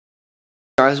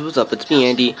Guys, what's up? It's me,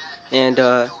 Andy, and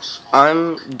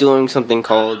I'm doing something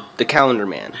called the Calendar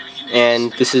Man,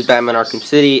 and this is Batman Arkham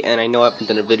City, and I know I haven't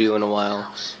done a video in a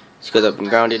while, it's because I've been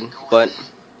grounded, but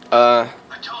one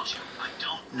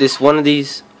of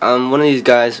these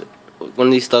guys, one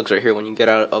of these thugs right here, when you get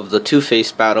out of the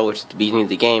Two-Face battle, which is the beginning of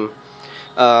the game,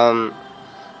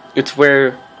 it's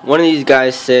where one of these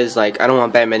guys says, like, I don't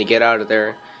want Batman to get out of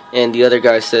there, and the other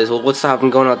guy says, well, what's stopping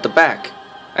going out the back?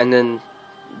 And then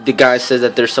the guy says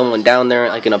that there's someone down there,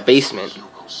 like in a basement.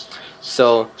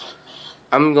 So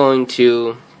I'm going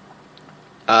to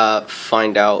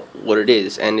find out what it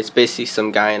is, and it's basically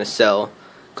some guy in a cell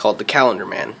called the Calendar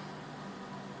Man.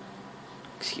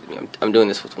 Excuse me, I'm doing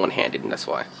this with one-handed, and that's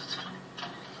why.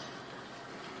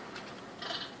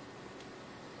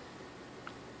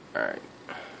 Alright.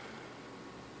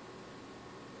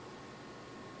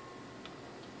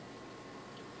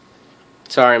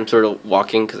 Sorry, I'm sort of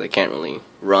walking because I can't really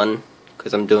run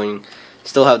because I'm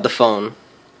still have the phone.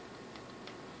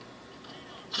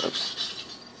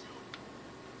 Oops.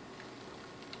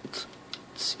 Let's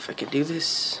see if I can do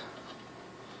this.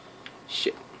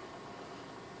 Shit.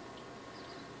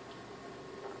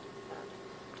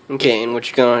 Okay, and what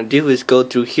you're gonna do is go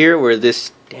through here where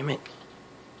this, damn it,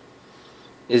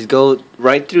 is go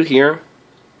right through here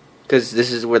because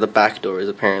this is where the back door is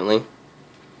apparently.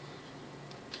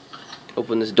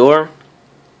 Open this door,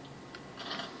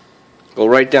 go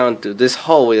right down through this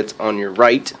hallway that's on your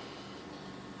right,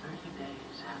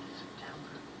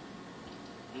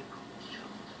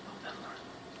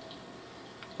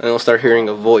 and you'll start hearing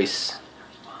a voice.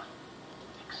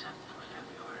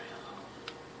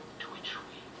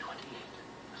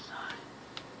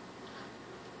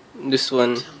 This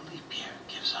one,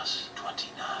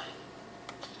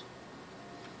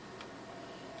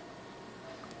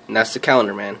 and that's the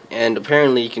Calendar Man. And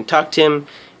apparently you can talk to him,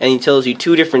 and he tells you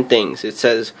two different things. It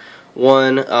says,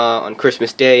 one, on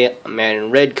Christmas Day, a man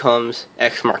in red comes,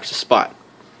 X marks the spot.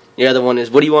 The other one is,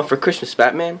 what do you want for Christmas,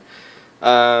 Batman?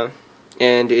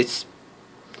 And it's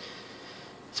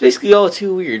basically all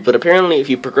too weird. But apparently if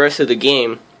you progress through the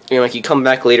game, and like you come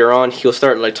back later on, he'll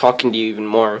start like talking to you even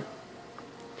more.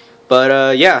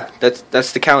 But yeah,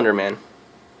 that's the Calendar Man.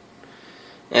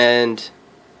 And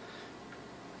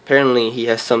apparently he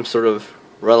has some sort of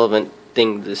relevant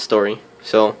thing to this story.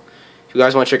 So if you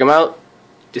guys want to check him out,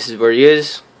 this is where he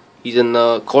is. He's in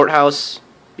the courthouse,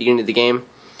 beginning of the game.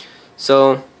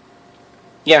 So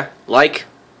yeah, like,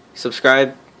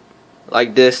 subscribe,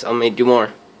 like this, I may do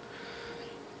more.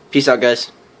 Peace out,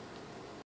 guys.